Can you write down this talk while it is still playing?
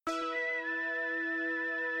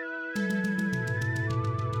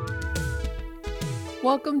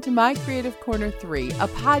Welcome to My Creative Corner 3, a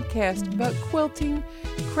podcast about quilting,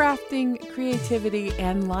 crafting, creativity,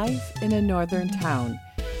 and life in a northern town.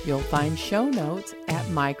 You'll find show notes at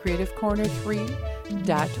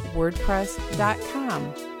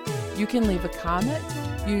mycreativecorner3.wordpress.com. You can leave a comment,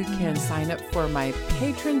 you can sign up for my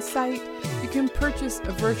patron site, you can purchase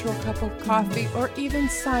a virtual cup of coffee, or even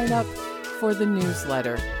sign up for the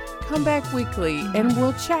newsletter. Come back weekly and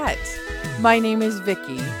we'll chat. My name is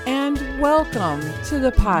Vicki, and welcome to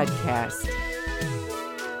the podcast.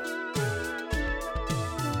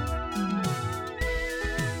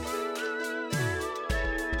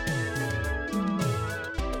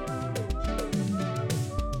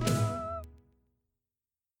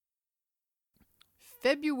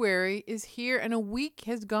 February is here and a week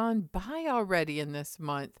has gone by already in this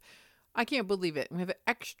month. I can't believe it. We have an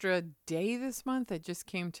extra day this month that just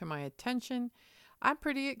came to my attention. I'm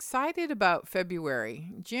pretty excited about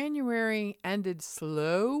February. January ended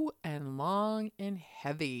slow and long and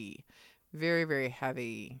heavy. Very, very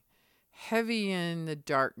heavy. Heavy in the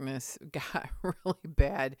darkness. Got really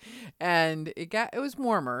bad. And it was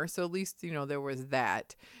warmer, so at least, there was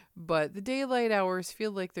that. But the daylight hours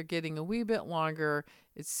feel like they're getting a wee bit longer.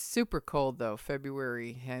 It's super cold, though.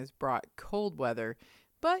 February has brought cold weather.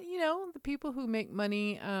 But, the people who make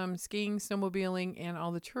money skiing, snowmobiling, and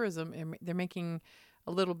all the tourism, they're making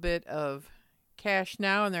a little bit of cash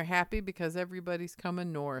now, and they're happy because everybody's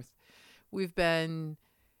coming north. We've been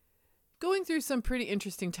going through some pretty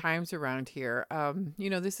interesting times around here.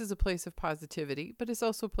 This is a place of positivity, but it's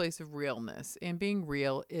also a place of realness. And being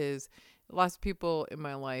real is lots of people in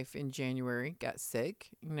my life in January got sick,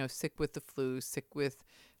 sick with the flu, sick with,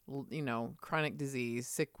 chronic disease,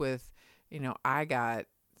 sick with, I got,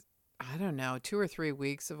 2 or 3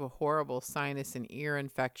 weeks of a horrible sinus and ear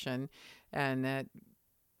infection, and that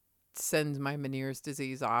sends my Meniere's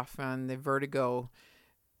disease off on the vertigo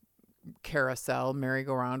carousel,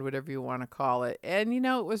 merry-go-round, whatever you want to call it. And,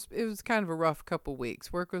 it was kind of a rough couple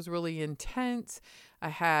weeks. Work was really intense. I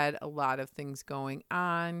had a lot of things going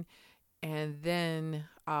on. And then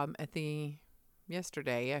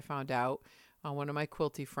yesterday, I found out one of my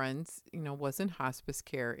quilty friends, was in hospice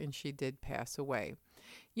care, and she did pass away.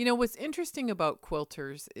 What's interesting about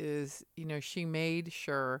quilters is, she made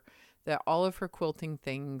sure that all of her quilting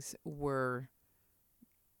things were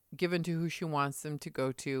given to who she wants them to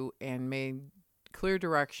go to, and made clear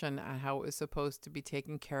direction on how it was supposed to be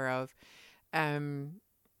taken care of. The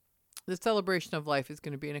celebration of life is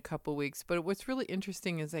going to be in a couple weeks, but what's really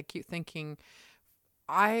interesting is I keep thinking,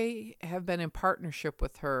 I have been in partnership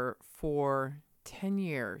with her for 10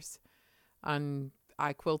 years. I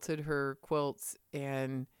quilted her quilts,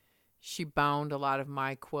 and she bound a lot of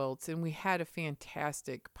my quilts, and we had a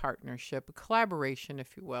fantastic partnership, a collaboration,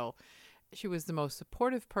 if you will. She was the most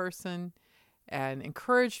supportive person and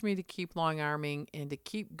encouraged me to keep long arming and to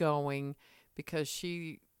keep going, because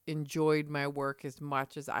she enjoyed my work as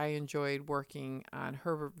much as I enjoyed working on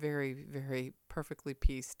her very, very perfectly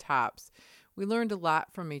pieced tops. We learned a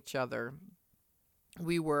lot from each other.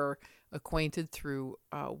 We were acquainted through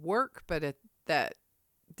work, but that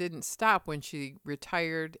didn't stop when she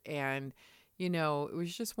retired. And, it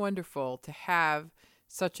was just wonderful to have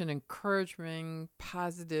such an encouraging,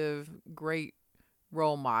 positive, great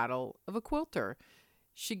role model of a quilter.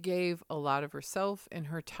 She gave a lot of herself and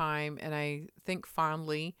her time, and I think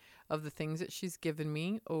fondly of the things that she's given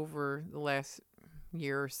me over the last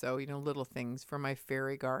year or so, little things for my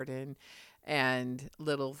fairy garden, and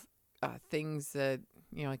little things that,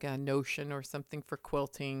 like a notion or something for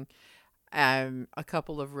quilting, a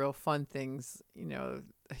couple of real fun things.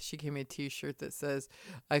 She gave me a t-shirt that says,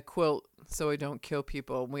 "I quilt so I don't kill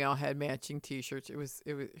people." We all had matching t-shirts. It was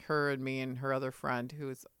her and me and her other friend, who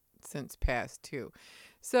has since passed too.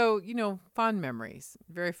 So, fond memories,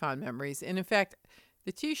 very fond memories. And in fact,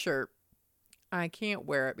 the t-shirt, I can't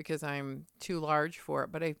wear it because I'm too large for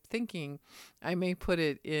it, but I'm thinking I may put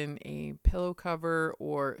it in a pillow cover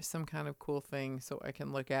or some kind of cool thing so I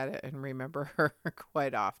can look at it and remember her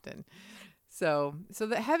quite often. So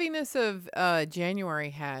the heaviness of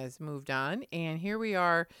January has moved on, and here we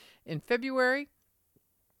are in February.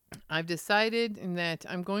 I've decided that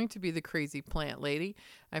I'm going to be the crazy plant lady.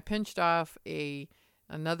 I pinched off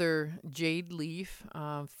another jade leaf,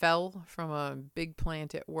 fell from a big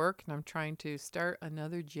plant at work, and I'm trying to start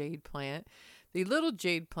another jade plant. The little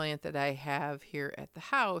jade plant that I have here at the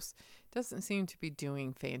house doesn't seem to be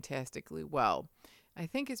doing fantastically well. I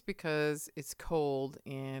think it's because it's cold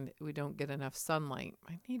and we don't get enough sunlight.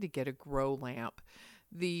 I need to get a grow lamp.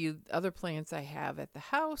 The other plants I have at the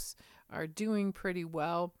house are doing pretty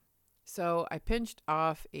well. So I pinched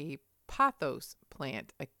off a pothos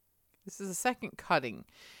plant, This is a second cutting.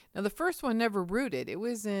 Now, the first one never rooted. It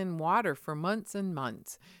was in water for months and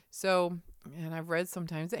months. So, and I've read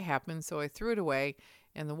sometimes it happens. So I threw it away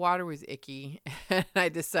and the water was icky and I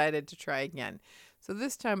decided to try again. So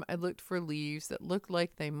this time I looked for leaves that looked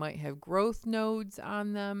like they might have growth nodes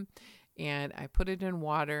on them. And I put it in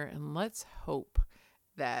water and let's hope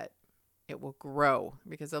that it will grow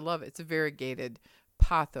because I love it. It's a variegated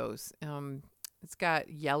pothos. It's got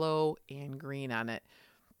yellow and green on it.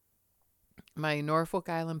 My Norfolk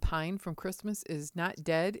Island pine from Christmas is not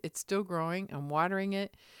dead. It's still growing. I'm watering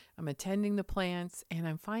it. I'm attending the plants, and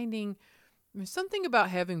I'm finding there's something about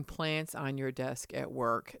having plants on your desk at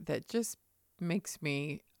work that just makes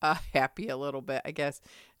me happy a little bit, I guess.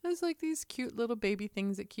 There's like these cute little baby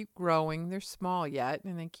things that keep growing. They're small yet,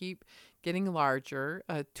 and they keep getting larger.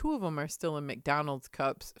 Two of them are still in McDonald's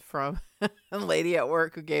cups from a lady at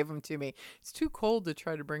work who gave them to me. It's too cold to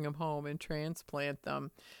try to bring them home and transplant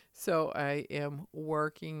them. So I am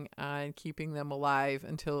working on keeping them alive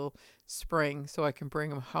until spring so I can bring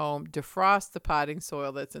them home, defrost the potting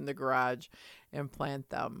soil that's in the garage, and plant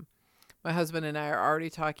them. My husband and I are already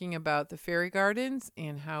talking about the fairy gardens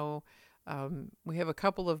and how we have a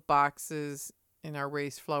couple of boxes in our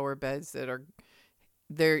raised flower beds that are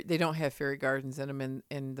there. They don't have fairy gardens in them,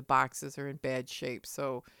 and the boxes are in bad shape.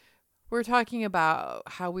 So we're talking about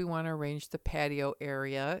how we want to arrange the patio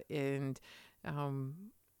area and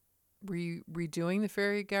redoing the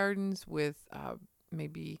fairy gardens with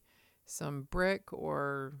maybe some brick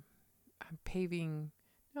or paving.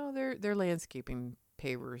 No, they're landscaping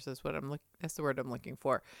pavers is what that's the word I'm looking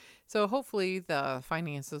for. So hopefully the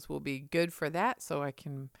finances will be good for that so I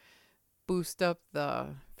can boost up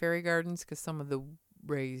the fairy gardens because some of the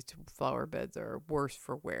raised flower beds are worse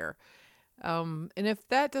for wear. And if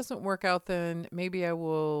that doesn't work out, then maybe I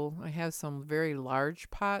have some very large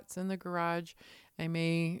pots in the garage. I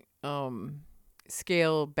may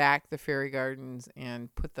scale back the fairy gardens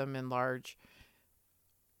and put them in large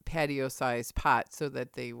patio-sized pots so that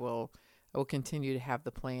I will continue to have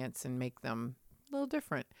the plants and make them a little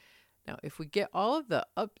different. Now, if we get all of the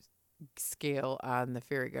upscale on the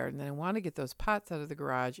fairy garden, then I want to get those pots out of the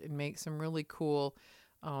garage and make some really cool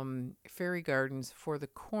fairy gardens for the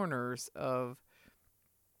corners of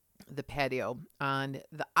the patio on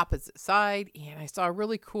the opposite side. And I saw a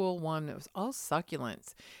really cool one that was all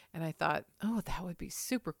succulents. And I thought, oh, that would be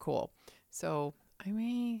super cool. So I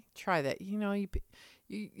may try that.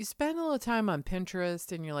 You spend a little time on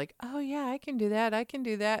Pinterest and you're like, oh yeah, I can do that.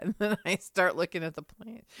 And then I start looking at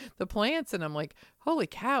the plants and I'm like, holy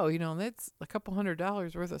cow, that's a couple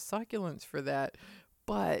 $100 worth of succulents for that.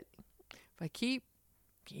 But if I keep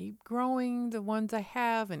growing the ones I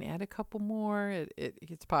have and add a couple more,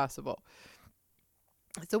 it's possible.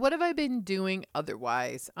 So what have I been doing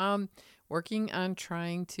otherwise? Working on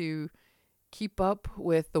trying to keep up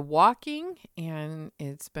with the walking, and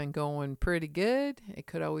it's been going pretty good. It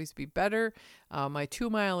could always be better. My 2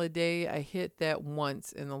 mile a day, I hit that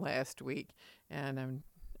once in the last week, and I'm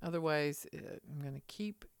going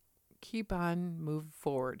to keep on moving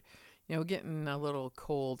forward. Getting a little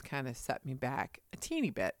cold kind of set me back a teeny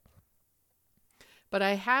bit. But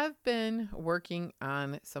I have been working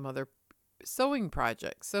on some other sewing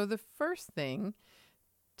projects. So the first thing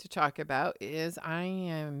to talk about is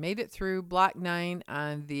I made it through block 9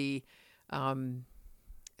 on the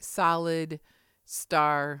solid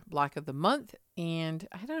star block of the month. And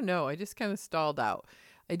I don't know, I just kind of stalled out.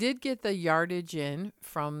 I did get the yardage in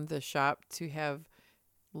from the shop to have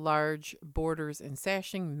large borders and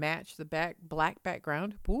sashing match the black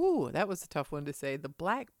background. Ooh, that was a tough one to say. The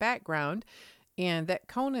black background. And that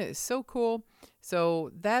Kona is so cool. So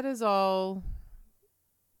that is all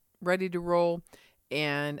ready to roll.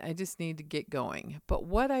 And I just need to get going. But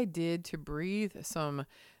what I did to breathe some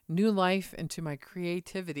new life into my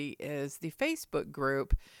creativity is the Facebook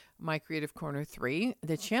group, My Creative Corner 3.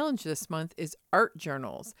 The challenge this month is art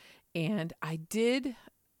journals. And I did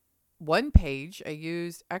one page. I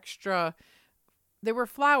used extra. There were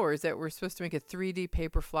flowers that were supposed to make a 3D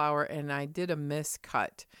paper flower, and I did a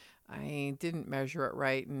miscut. I didn't measure it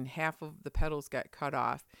right, and half of the petals got cut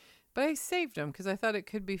off. But I saved them because I thought it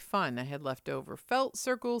could be fun. I had leftover felt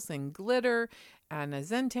circles and glitter and a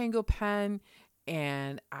Zentangle pen,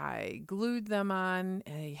 and I glued them on.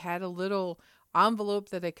 And I had a little envelope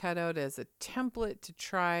that I cut out as a template to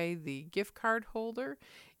try the gift card holder.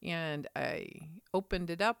 And I opened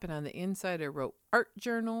it up, and on the inside I wrote art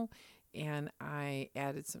journal, and I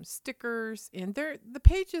added some stickers. And the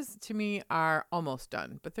pages to me are almost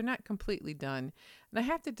done, but they're not completely done. And I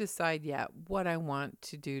have to decide yet what I want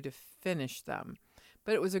to do to finish them.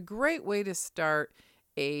 But it was a great way to start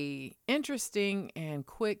a interesting and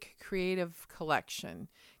quick creative collection,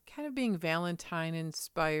 kind of being Valentine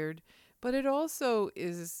inspired, but it also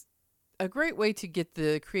is a great way to get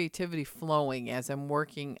the creativity flowing as I'm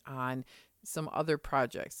working on some other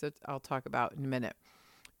projects that I'll talk about in a minute.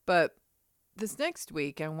 But this next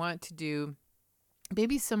week, I want to do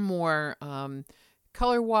maybe some more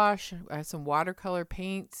color wash. I have some watercolor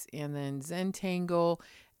paints and then Zentangle,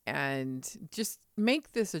 and just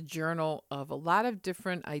make this a journal of a lot of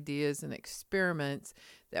different ideas and experiments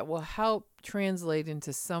that will help translate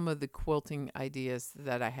into some of the quilting ideas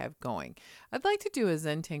that I have going. I'd like to do a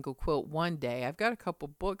Zentangle quilt one day. I've got a couple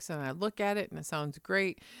books and I look at it and it sounds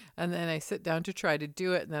great. And then I sit down to try to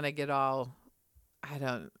do it and then I get all,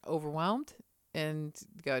 overwhelmed and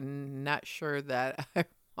go, not sure that I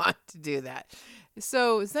want to do that.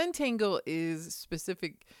 So Zentangle is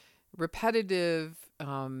specific repetitive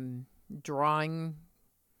drawing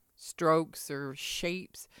strokes or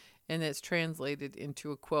shapes, and it's translated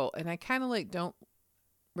into a quilt. And I kind of don't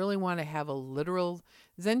really want to have a literal.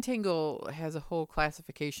 Zentangle has a whole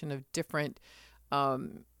classification of different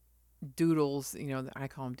doodles. I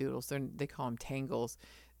call them doodles. They call them tangles.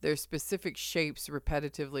 There's specific shapes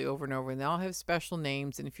repetitively over and over, and they all have special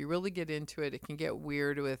names. And if you really get into it, it can get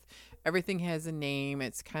weird with everything has a name.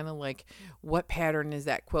 It's kind of like, what pattern is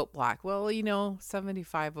that quilt block? Well,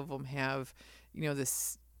 75 of them have,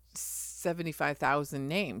 this 75,000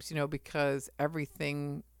 names, because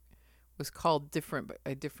everything was called different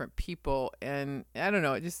by different people. And I don't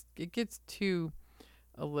know, it gets too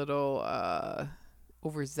a little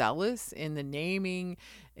overzealous in the naming,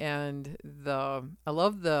 and I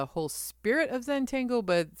love the whole spirit of Zentangle,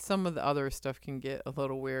 but some of the other stuff can get a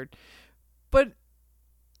little weird. But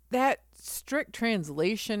that strict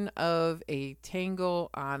translation of a tangle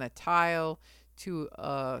on a tile to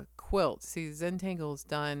a quilt. See, Zentangle is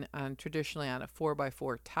done traditionally on a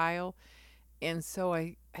 4x4 tile, and so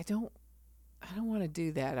I don't want to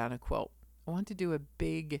do that on a quilt. I want to do a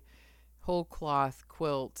big whole cloth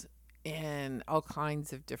quilt and all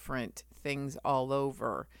kinds of different things all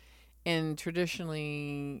over. And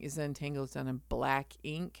traditionally, Zentangle is done in black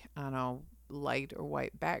ink on a light or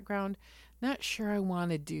white background. Not sure I want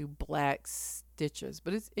to do black stitches,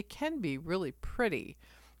 but it can be really pretty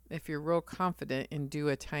if you're real confident and do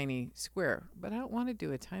a tiny square. But I don't want to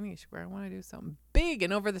do a tiny square. I want to do something big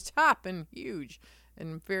and over the top and huge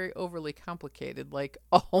and very overly complicated, like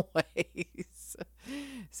always.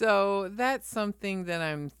 So that's something that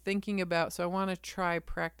I'm thinking about. So I want to try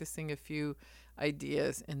practicing a few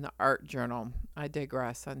ideas in the art journal. I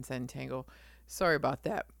digress on Zentangle. Sorry about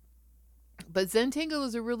that. But Zentangle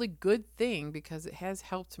is a really good thing because it has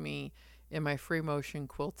helped me in my free motion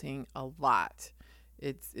quilting a lot.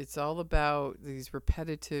 It's all about these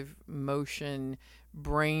repetitive motion,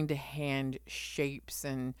 brain to hand shapes,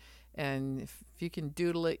 and if you can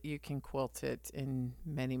doodle it, you can quilt it in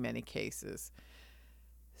many, many cases.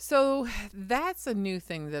 So that's a new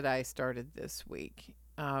thing that I started this week.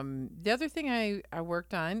 The other thing I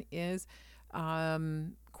worked on is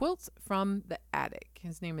quilts from the attic.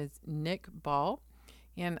 His name is Nick Ball,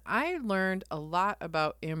 and I learned a lot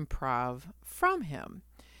about improv from him.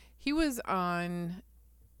 He was on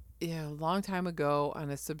a long time ago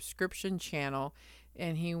on a subscription channel,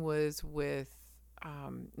 and he was with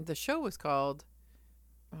the show was called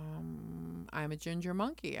I'm a Ginger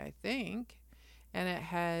Monkey, I think. And it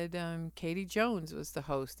had Katie Jones was the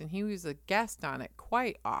host, and he was a guest on it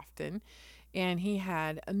quite often. And he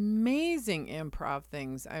had amazing improv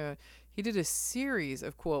things. He did a series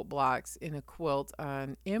of quilt blocks in a quilt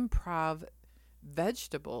on improv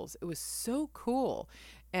vegetables. It was so cool.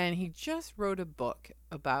 And he just wrote a book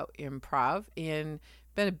about improv and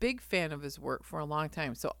been a big fan of his work for a long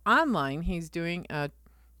time. So online, he's doing a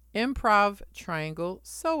improv triangle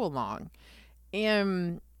sew along.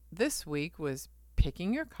 And this week was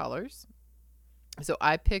picking your colors. So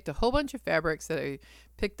I picked a whole bunch of fabrics that I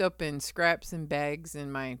picked up in scraps and bags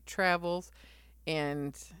in my travels,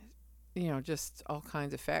 and just all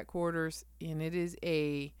kinds of fat quarters. And it is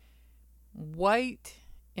a white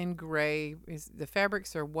and gray. The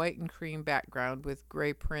fabrics are white and cream background with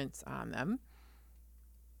gray prints on them.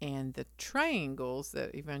 And the triangles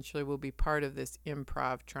that eventually will be part of this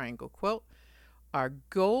improv triangle quilt are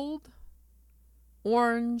gold,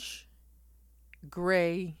 orange,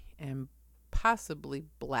 gray, and possibly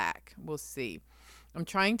black. We'll see. I'm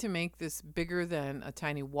trying to make this bigger than a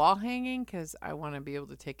tiny wall hanging because I want to be able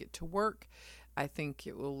to take it to work. I think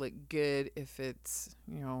it will look good if it's,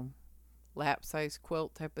 lap size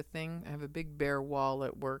quilt type of thing. I have a big bare wall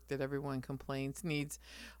at work that everyone complains needs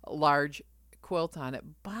a large quilt on it,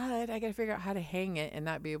 but I got to figure out how to hang it and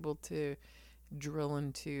not be able to drill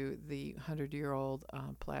into the 100-year-old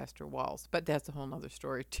plaster walls. But that's a whole nother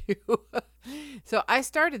story too. So I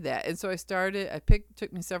started that. And so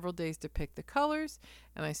took me several days to pick the colors,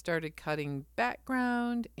 and I started cutting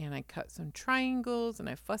background, and I cut some triangles, and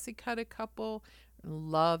I fussy cut a couple.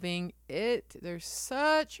 Loving it. There's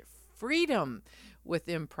such freedom with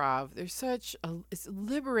improv. It's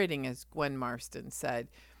liberating, as Gwen Marston said,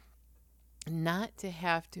 not to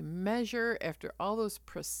have to measure after all those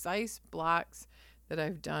precise blocks that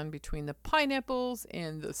I've done between the pineapples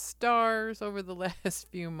and the stars over the last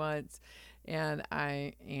few months. And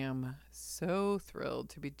I am so thrilled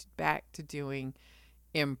to be back to doing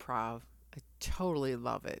improv. I totally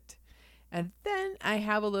love it. And then I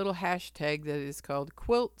have a little hashtag that is called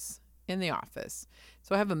Quilts in the Office.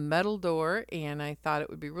 So I have a metal door, and I thought it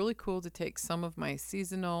would be really cool to take some of my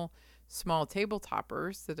seasonal small table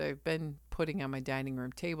toppers that I've been putting on my dining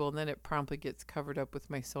room table, and then it promptly gets covered up with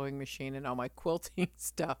my sewing machine and all my quilting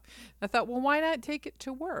stuff. I thought, well, why not take it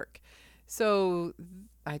to work? So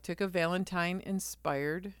I took a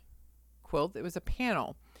Valentine-inspired quilt. It was a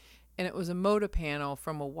panel, and it was a Moda panel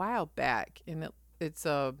from a while back, and it's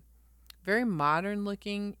a very modern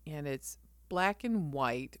looking, and it's black and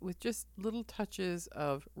white with just little touches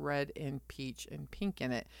of red and peach and pink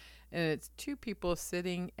in it. And it's two people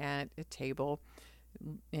sitting at a table,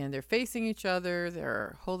 and they're facing each other.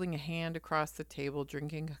 They're holding a hand across the table,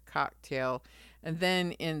 drinking a cocktail. And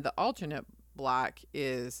then in the alternate block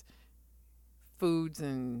is foods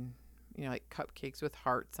and, like cupcakes with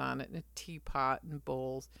hearts on it, and a teapot and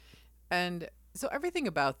bowls. And so everything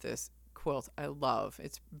about this quilt I love.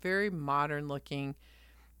 It's very modern looking,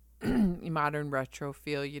 modern retro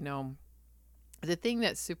feel. The thing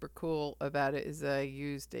that's super cool about it is I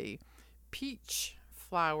used a peach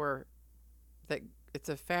flower it's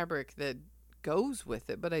a fabric that goes with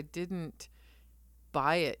it, but I didn't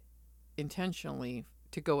buy it intentionally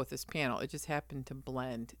to go with this panel. It just happened to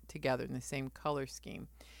blend together in the same color scheme.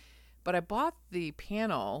 But I bought the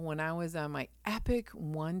panel when I was on my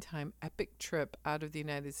one-time epic trip out of the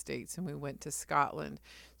United States, and we went to Scotland.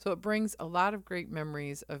 So it brings a lot of great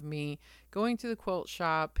memories of me going to the quilt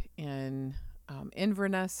shop in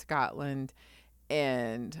Inverness, Scotland,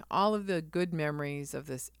 and all of the good memories of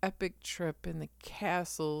this epic trip and the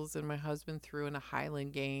castles, and my husband threw in a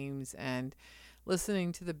Highland Games, and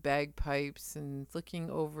listening to the bagpipes and looking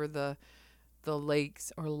over the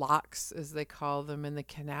lakes, or lochs as they call them, and the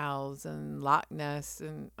canals and Loch Ness.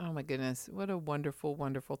 And oh my goodness, what a wonderful,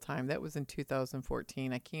 wonderful time. That was in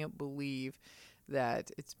 2014. I can't believe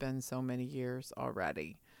that it's been so many years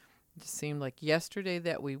already. It just seemed like yesterday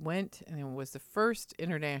that we went, and it was the first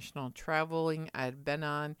international traveling I'd been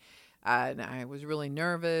on. And I was really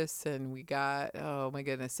nervous, and we got, oh my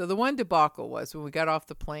goodness. So the one debacle was when we got off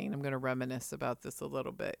the plane, I'm going to reminisce about this a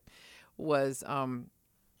little bit, was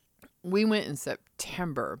we went in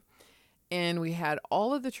September, and we had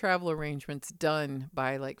all of the travel arrangements done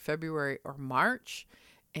by like February or March.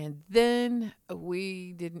 And then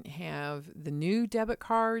we didn't have the new debit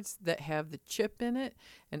cards that have the chip in it,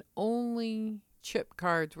 and only chip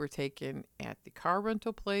cards were taken at the car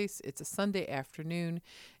rental place. It's a Sunday afternoon,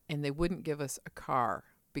 and they wouldn't give us a car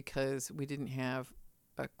because we didn't have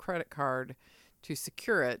a credit card to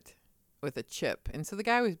secure it with a chip. And so the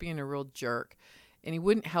guy was being a real jerk, and he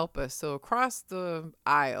wouldn't help us. So across the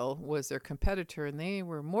aisle was their competitor, and they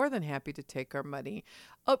were more than happy to take our money,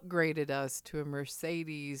 upgraded us to a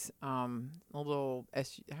Mercedes, a little, I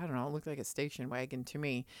don't know, it looked like a station wagon to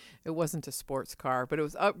me. It wasn't a sports car, but it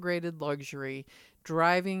was upgraded luxury,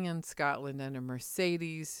 driving in Scotland in a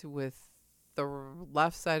Mercedes with the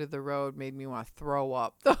left side of the road made me want to throw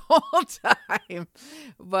up the whole time.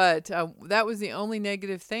 But that was the only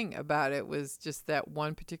negative thing about it, was just that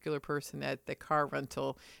one particular person at the car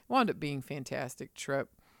rental. It wound up being a fantastic trip.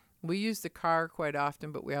 We used the car quite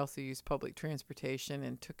often, but we also used public transportation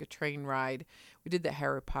and took a train ride. We did the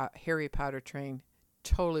Harry Potter train.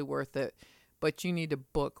 Totally worth it. But you need to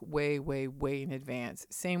book way, way, way in advance.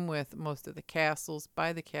 Same with most of the castles.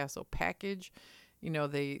 Buy the castle package. You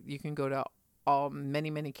can go to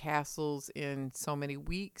many castles in so many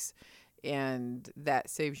weeks, and that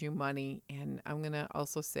saves you money. And I'm going to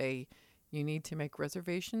also say you need to make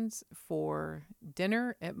reservations for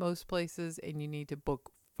dinner at most places, and you need to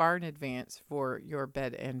book far in advance for your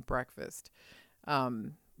bed and breakfast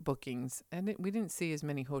bookings. And we didn't see as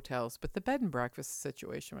many hotels, but the bed and breakfast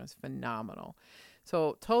situation was phenomenal.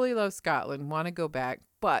 So totally love Scotland, want to go back.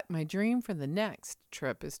 But my dream for the next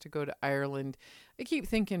trip is to go to Ireland. I keep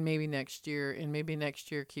thinking maybe next year, and maybe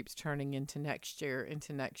next year keeps turning into next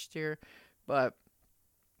year. But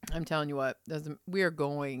I'm telling you what, we are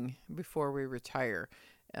going before we retire.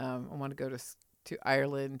 I want to go to to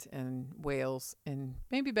Ireland and Wales and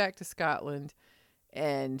maybe back to Scotland.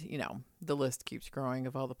 And, the list keeps growing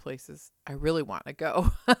of all the places I really want to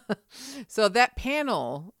go. So that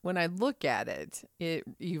panel, when I look at it, it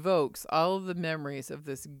evokes all of the memories of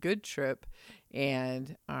this good trip.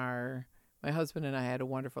 And my husband and I had a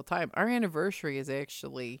wonderful time. Our anniversary is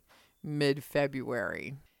actually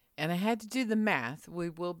mid-February. And I had to do the math. We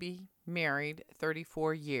will be married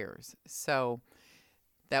 34 years. So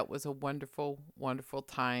that was a wonderful, wonderful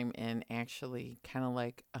time, and actually kind of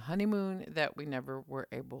like a honeymoon that we never were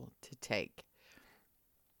able to take.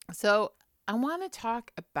 So I want to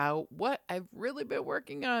talk about what I've really been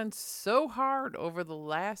working on so hard over the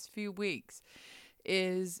last few weeks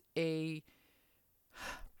is a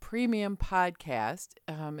premium podcast.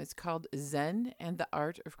 It's called Zen and the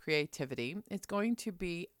Art of Creativity. It's going to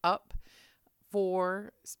be up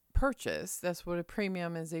for purchase. That's what a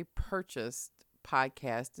premium is, a purchased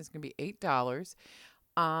podcast. It's going to be $8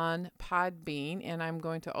 on Podbean, and I'm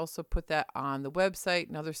going to also put that on the website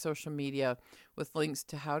and other social media with links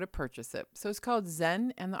to how to purchase it. So it's called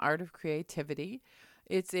Zen and the Art of Creativity.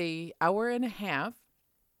 It's a hour and a half,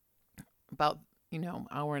 about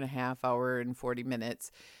hour and 40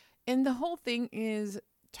 minutes, and the whole thing is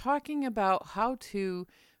talking about how to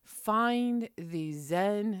find the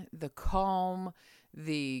Zen, the calm,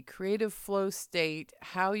 the creative flow state,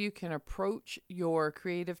 how you can approach your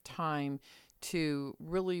creative time to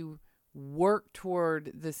really work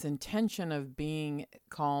toward this intention of being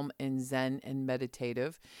calm and Zen and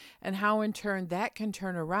meditative, and how in turn that can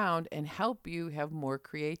turn around and help you have more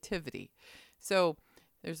creativity. So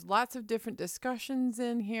there's lots of different discussions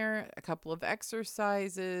in here, a couple of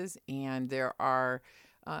exercises, and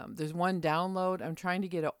there's one download. I'm trying to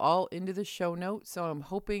get it all into the show notes, so I'm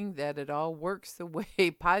hoping that it all works the way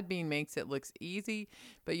Podbean makes it looks easy.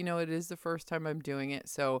 But it is the first time I'm doing it,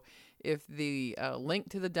 so if the link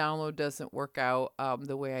to the download doesn't work out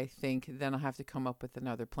the way I think, then I'll have to come up with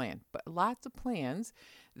another plan. But lots of plans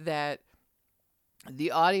that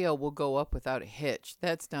the audio will go up without a hitch.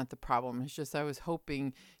 That's not the problem. It's just I was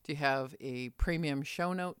hoping to have a premium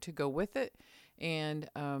show note to go with it, and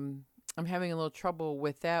I'm having a little trouble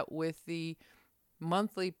with that with the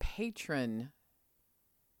monthly patron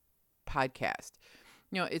podcast.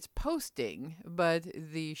 It's posting, but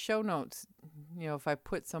the show notes, if I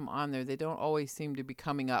put some on there, they don't always seem to be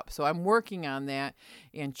coming up. So I'm working on that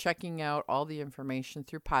and checking out all the information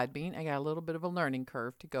through Podbean. I got a little bit of a learning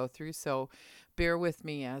curve to go through, so bear with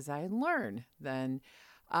me as I learn then.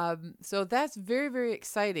 So that's very, very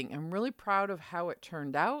exciting. I'm really proud of how it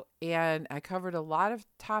turned out, and I covered a lot of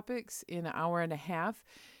topics in an hour and a half.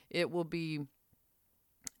 It will be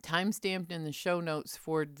time-stamped in the show notes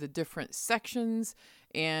for the different sections,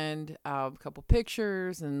 and a couple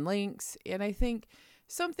pictures and links. And I think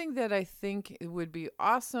something that I think would be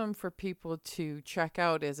awesome for people to check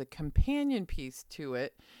out as a companion piece to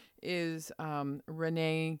it is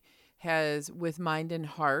Renee has With Mind and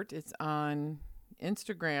Heart. It's on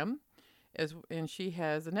Instagram, and she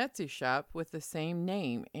has an Etsy shop with the same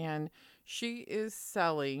name, and she is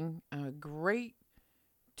selling a great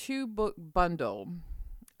 2-book bundle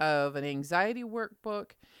of an anxiety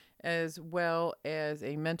workbook as well as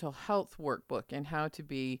a mental health workbook, and how to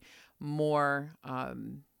be more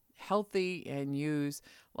healthy and use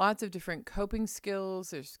lots of different coping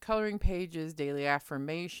skills. There's coloring pages, daily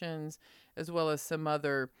affirmations, as well as some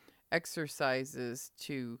other exercises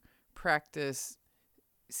to practice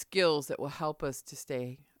skills that will help us to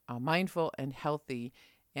stay mindful and healthy.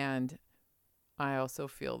 And I also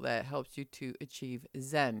feel that helps you to achieve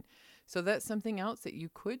Zen. So that's something else that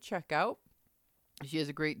you could check out. She has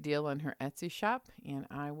a great deal on her Etsy shop, and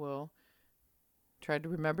I will try to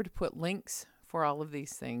remember to put links for all of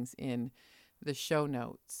these things in the show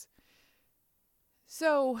notes.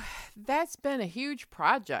 So that's been a huge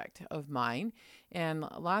project of mine and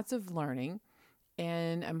lots of learning.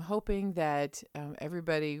 And I'm hoping that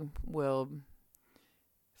everybody will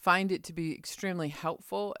find it to be extremely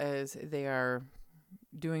helpful as they are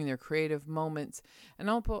doing their creative moments, and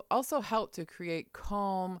also help to create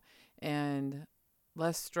calm and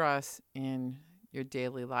less stress in your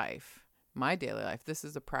daily life. My daily life. This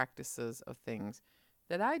is the practices of things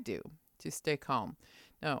that I do to stay calm.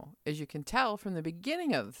 Now, as you can tell from the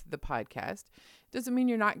beginning of the podcast, it doesn't mean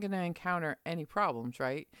you're not going to encounter any problems,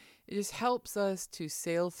 right? It just helps us to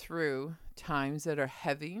sail through times that are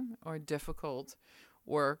heavy or difficult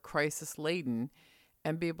or crisis-laden,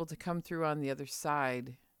 and be able to come through on the other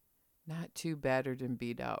side not too battered and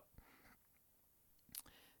beat up.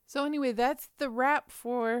 So anyway, that's the wrap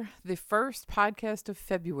for the first podcast of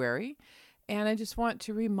February. And I just want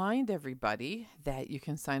to remind everybody that you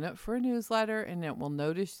can sign up for a newsletter, and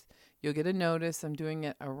you'll get a notice. I'm doing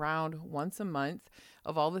it around once a month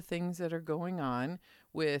of all the things that are going on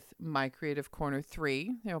with My Creative Corner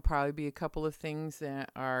 3. There'll probably be a couple of things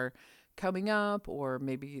that are coming up, or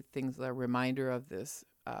maybe things that are a reminder of this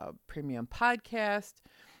premium podcast.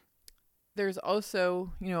 There's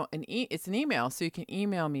also, it's an email, so you can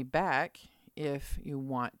email me back if you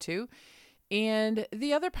want to. And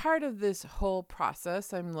the other part of this whole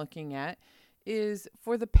process I'm looking at is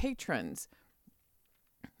for the patrons.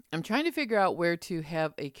 I'm trying to figure out where to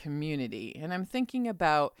have a community, and I'm thinking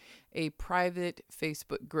about a private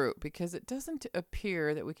Facebook group, because it doesn't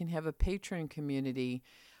appear that we can have a patron community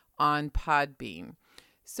on Podbean.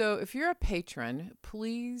 So if you're a patron,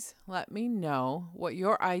 please let me know what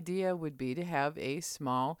your idea would be to have a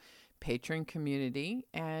small patron community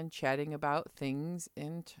and chatting about things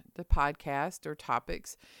in the podcast or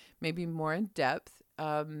topics, maybe more in depth,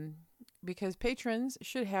 because patrons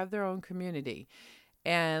should have their own community.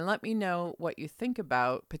 And let me know what you think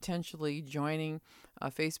about potentially joining a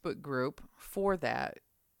Facebook group for that.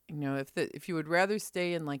 If you would rather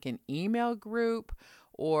stay in like an email group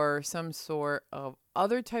or some sort of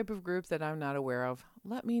other type of group that I'm not aware of,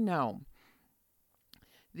 let me know.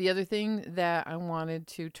 The other thing that I wanted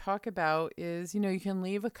to talk about is, you can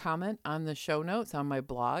leave a comment on the show notes on my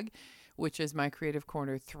blog, which is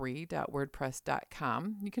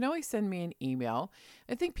mycreativecorner3.wordpress.com. You can always send me an email.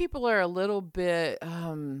 I think people are a little bit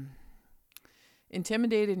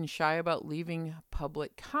intimidated and shy about leaving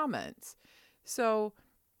public comments. So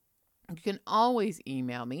you can always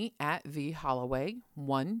email me at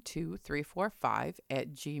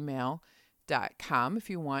vholloway12345@gmail.com if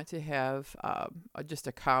you want to have just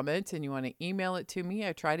a comment and you want to email it to me.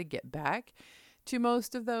 I try to get back to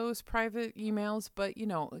most of those private emails, but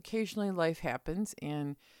occasionally life happens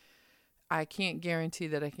and I can't guarantee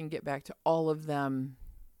that I can get back to all of them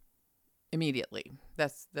immediately.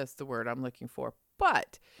 That's the word I'm looking for.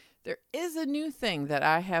 But there is a new thing that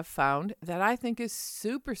I have found that I think is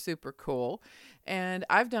super, super cool, and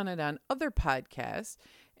I've done it on other podcasts,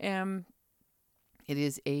 and it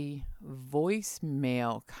is a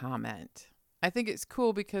voicemail comment. I think it's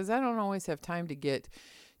cool because I don't always have time to get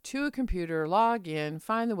to a computer, log in,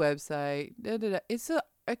 find the website.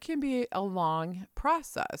 It can be a long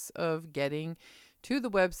process of getting to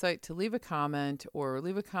the website to leave a comment or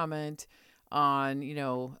leave a comment on,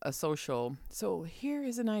 a social. So here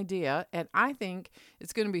is an idea, and I think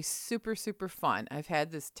it's going to be super, super fun. I've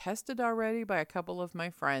had this tested already by a couple of my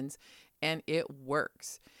friends, and it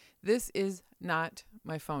works. This is not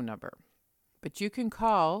my phone number, but you can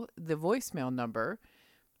call the voicemail number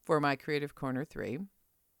for My Creative Corner 3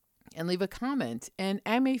 and leave a comment, and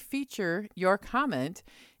I may feature your comment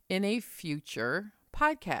in a future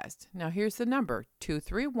podcast. Now, here's the number,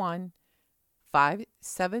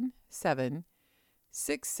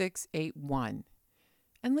 231-577-6681,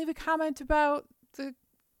 and leave a comment about the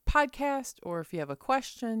podcast, or if you have a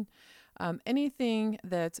question, anything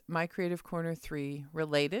that's My Creative Corner 3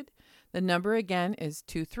 related. The number again is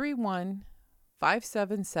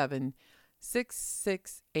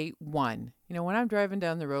 231-577-6681. When I'm driving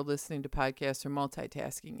down the road listening to podcasts or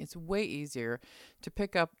multitasking, it's way easier to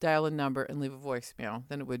pick up, dial a number, and leave a voicemail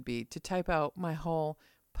than it would be to type out my whole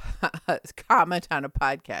comment on a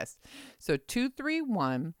podcast. So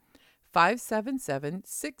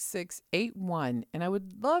 231-577-6681. And I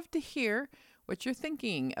would love to hear what you're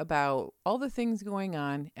thinking about all the things going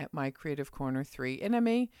on at My Creative Corner 3, and I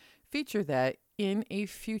may feature that in a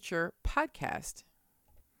future podcast.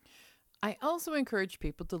 I also encourage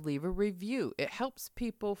people to leave a review. It helps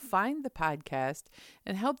people find the podcast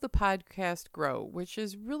and help the podcast grow, which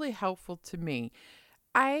is really helpful to me.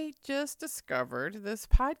 I just discovered this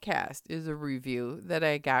podcast is a review that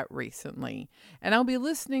I got recently, and I'll be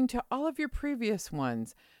listening to all of your previous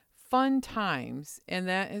ones. Fun times, and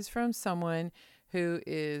that is from someone who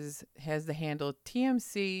has the handle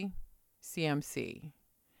TMCCMC.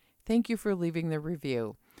 Thank you for leaving the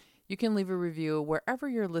review. You can leave a review wherever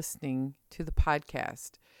you're listening to the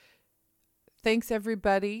podcast. Thanks,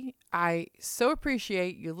 everybody. I so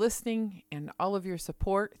appreciate you listening and all of your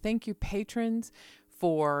support. Thank you, patrons,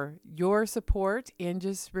 for your support. And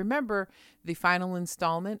just remember, the final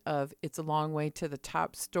installment of It's a Long Way to the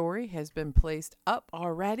Top story has been placed up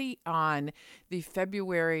already on the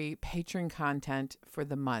February patron content for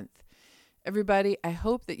the month. Everybody, I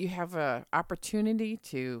hope that you have an opportunity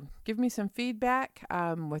to give me some feedback,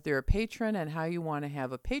 whether you're a patron and how you want to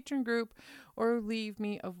have a patron group, or leave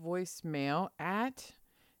me a voicemail at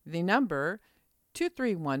the number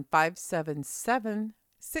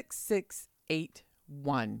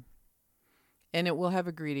 231-577-6681. And it will have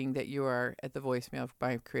a greeting that you are at the voicemail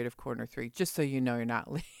by Creative Corner 3, just so you know you're not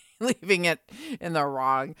leaving it in the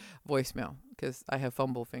wrong voicemail, because I have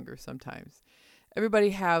fumble fingers sometimes.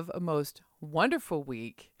 Everybody have a most wonderful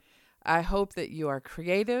week. I hope that you are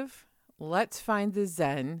creative. Let's find the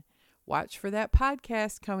Zen. Watch for that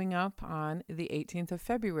podcast coming up on the 18th of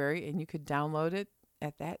February, and you could download it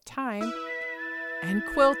at that time. And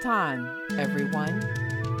quilt on, everyone.